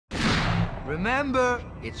Remember,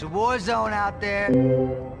 it's a war zone out there.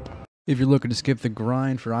 If you're looking to skip the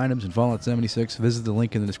grind for items in Fallout 76, visit the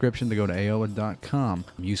link in the description to go to aoa.com.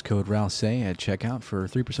 Use code RALSAY at checkout for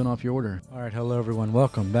 3% off your order. Alright, hello everyone.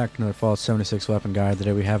 Welcome back to another Fallout 76 weapon guide.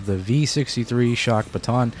 Today we have the V-63 shock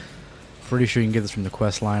baton. Pretty sure you can get this from the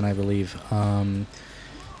quest line, I believe. I'm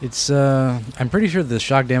pretty sure the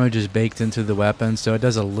shock damage is baked into the weapon, so it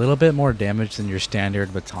does a little bit more damage than your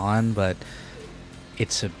standard baton, but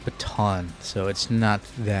it's a baton, so it's not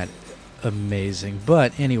that amazing.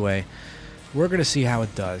 But anyway, we're gonna see how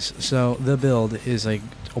it does. So the build is a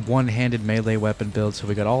one-handed melee weapon build, so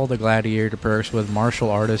we got all the gladiator perks with martial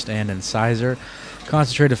artist and incisor,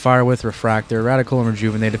 concentrated fire with refractor, radical and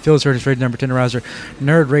rejuvenated, field surge rage number 10 arouser,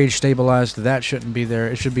 nerd rage stabilized. That shouldn't be there.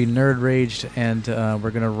 It should be nerd raged, and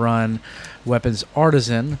we're gonna run weapons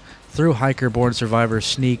artisan through hiker, born survivor,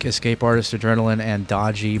 sneak, escape artist, adrenaline, and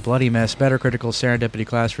dodgy, bloody mess, better critical, serendipity,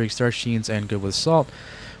 class freak, star sheens, and good with salt.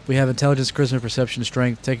 We have intelligence, charisma, perception,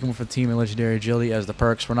 strength, taking one for the team, and legendary agility as the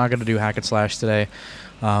perks. We're not going to do hack and slash today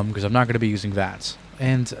because I'm not going to be using VATS.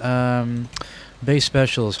 And base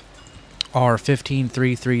specials are 15,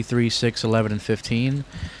 3, 3, 3, 6, 11, and 15.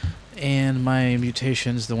 And my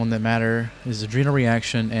mutations, the one that matter, is adrenal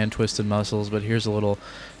reaction and twisted muscles. But here's a little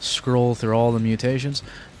scroll through all the mutations.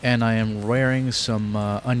 And I am wearing some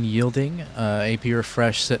unyielding AP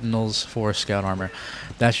Refresh Sentinels for Scout Armor.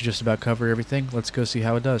 That should just about cover everything. Let's go see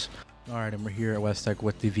how it does. Alright, and we're here at West Tech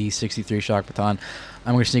with the V-63 shock baton.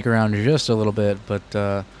 I'm going to sneak around just a little bit, but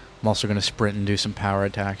I'm also going to sprint and do some power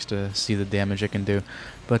attacks to see the damage it can do.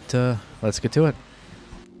 But let's get to it.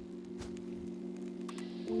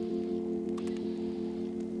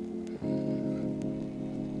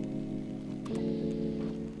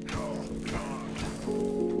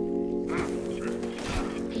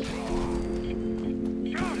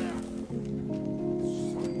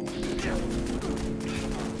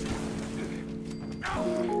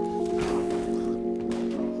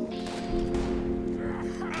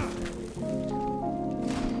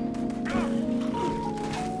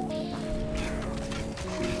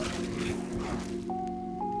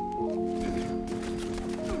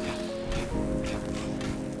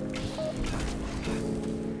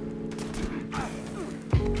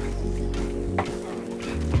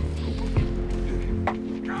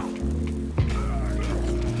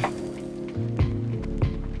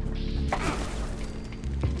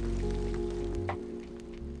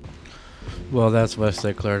 Well, that's West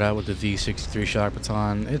Tech cleared out with the V-63 shock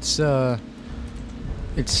baton. It's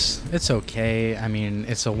okay. I mean,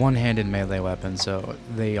 it's a one-handed melee weapon, so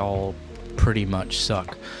they all pretty much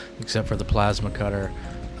suck, except for the plasma cutter.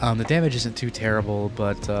 The damage isn't too terrible,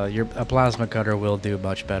 but a plasma cutter will do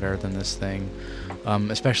much better than this thing,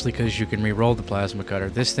 especially because you can re-roll the plasma cutter.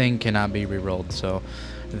 This thing cannot be re-rolled, so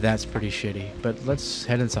that's pretty shitty. But let's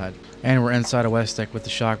head inside. And we're inside of West Tech with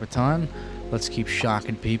the shock baton. Let's keep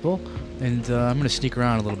shocking people, and I'm going to sneak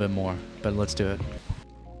around a little bit more, but let's do it.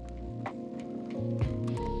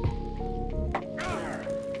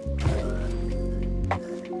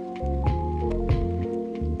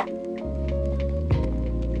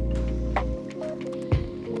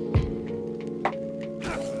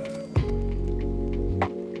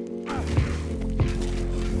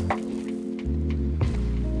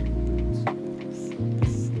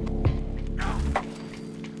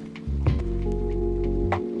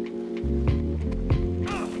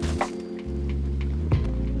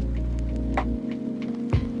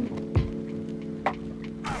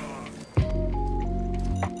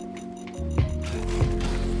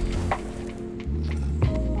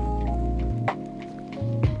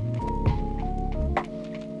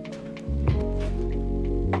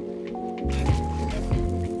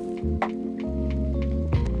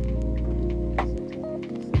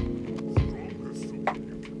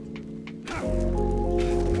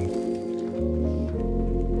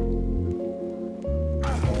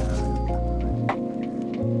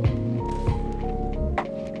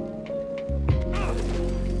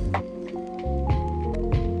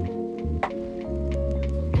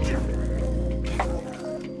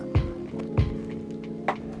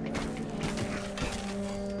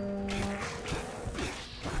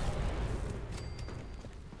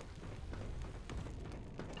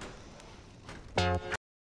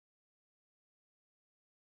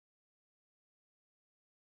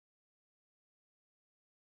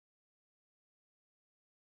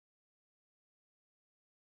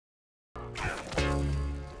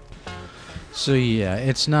 So yeah,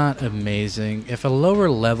 it's not amazing. If a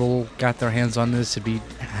lower level got their hands on this, it'd be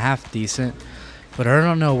half decent. But I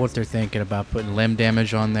don't know what they're thinking about putting limb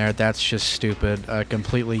damage on there. That's just stupid.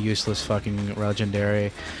 Completely useless fucking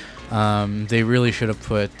legendary. They really should have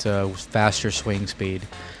put faster swing speed.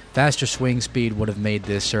 Faster swing speed would have made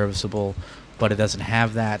this serviceable, but it doesn't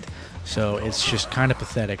have that, so it's just kind of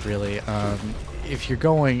pathetic, really. If you're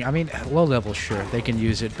going, I mean, at low level, sure, they can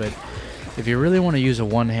use it, but if you really want to use a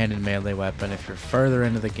one-handed melee weapon, if you're further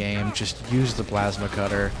into the game, just use the plasma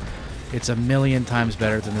cutter. It's a million times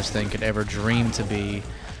better than this thing could ever dream to be.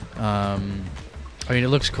 I mean, it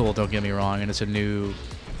looks cool, don't get me wrong, and it's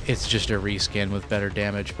just a reskin with better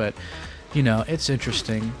damage, but, you know, it's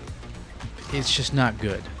interesting. It's just not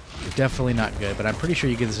good. Definitely not good, but I'm pretty sure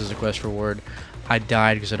you get this as a quest reward. I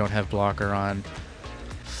died because I don't have blocker on.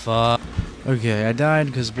 Fuck. Okay, I died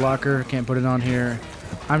because blocker, can't put it on here.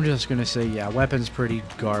 I'm just gonna say, yeah, weapon's pretty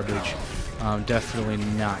garbage. Definitely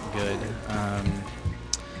not good.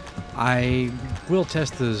 I will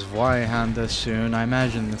test this Zweihander soon. I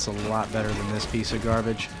imagine it's a lot better than this piece of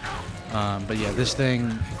garbage. But yeah, this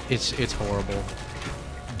thing, it's horrible.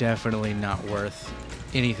 Definitely not worth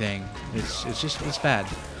anything. It's bad.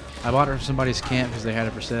 I bought it from somebody's camp because they had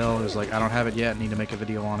it for sale. It was like, I don't have it yet, need to make a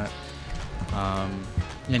video on it.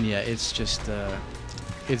 And yeah, it's just,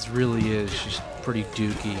 it really is just pretty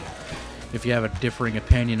dookie. If you have a differing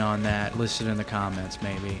opinion on that, list it in the comments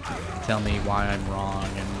maybe. Tell me why I'm wrong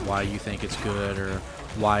and why you think it's good or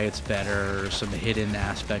why it's better or some hidden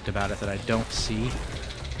aspect about it that I don't see.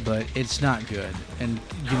 But it's not good. And,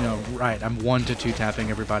 you know, right, I'm 1 to 2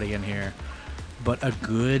 tapping everybody in here. But a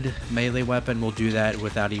good melee weapon will do that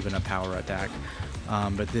without even a power attack.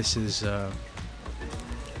 But this is,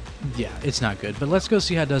 yeah, it's not good. But let's go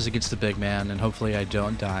see how it does against the big man, and hopefully I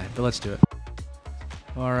don't die. But let's do it.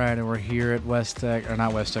 Alright, and we're here at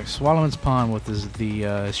Swallowman's Pond with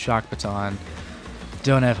the shock baton.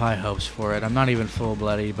 Don't have high hopes for it. I'm not even full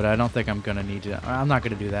bloody, but I don't think I'm going to need to. I'm not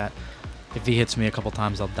going to do that. If he hits me a couple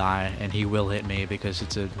times, I'll die, and he will hit me because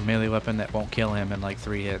it's a melee weapon that won't kill him in like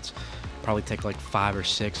 3 hits. Probably take like 5 or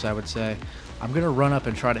 6, I would say. I'm going to run up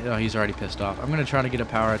and try to... Oh, he's already pissed off. I'm going to try to get a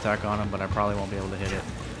power attack on him, but I probably won't be able to hit it.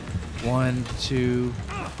 1, 2...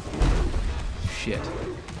 Shit.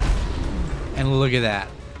 And look at that.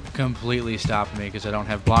 Completely stopped me because I don't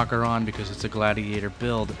have blocker on because it's a gladiator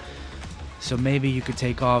build. So maybe you could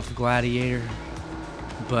take off gladiator,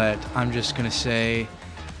 but I'm just going to say...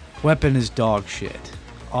 Weapon is dog shit.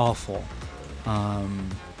 Awful.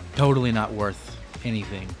 Totally not worth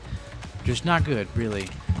anything. Just not good, really.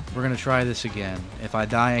 We're going to try this again. If I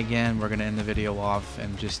die again, we're going to end the video off,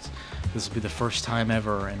 and just, this will be the first time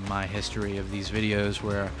ever in my history of these videos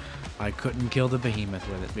where I couldn't kill the behemoth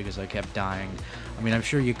with it because I kept dying. I mean, I'm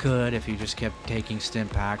sure you could if you just kept taking stim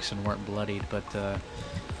packs and weren't bloodied, but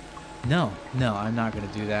no, I'm not going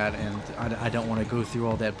to do that, and I don't want to go through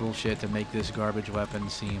all that bullshit to make this garbage weapon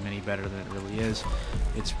seem any better than it really is.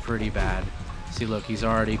 It's pretty bad. See, look, he's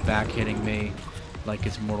already back hitting me like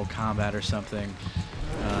it's Mortal Kombat or something.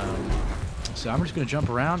 So I'm just going to jump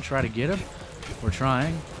around, try to get him. We're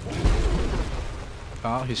trying.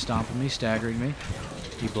 Oh, he's stomping me, staggering me.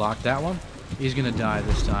 He blocked that one. He's going to die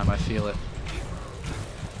this time, I feel it.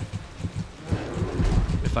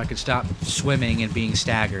 If I could stop swimming and being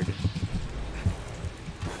staggered.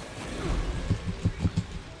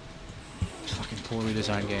 Fucking poorly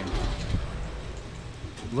designed game.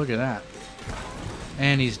 Look at that.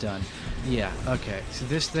 And he's done. Yeah, okay. So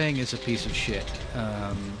this thing is a piece of shit.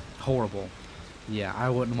 Horrible. Yeah, I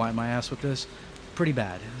wouldn't wipe my ass with this. Pretty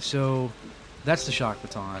bad. So, that's the shock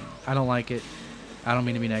baton. I don't like it. I don't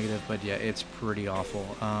mean to be negative, but yeah, it's pretty awful.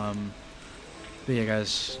 But yeah,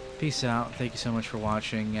 guys, peace out. Thank you so much for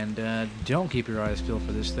watching, and don't keep your eyes peeled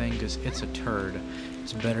for this thing, because it's a turd.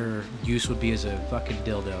 Its better use would be as a fucking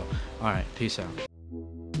dildo. Alright, peace out.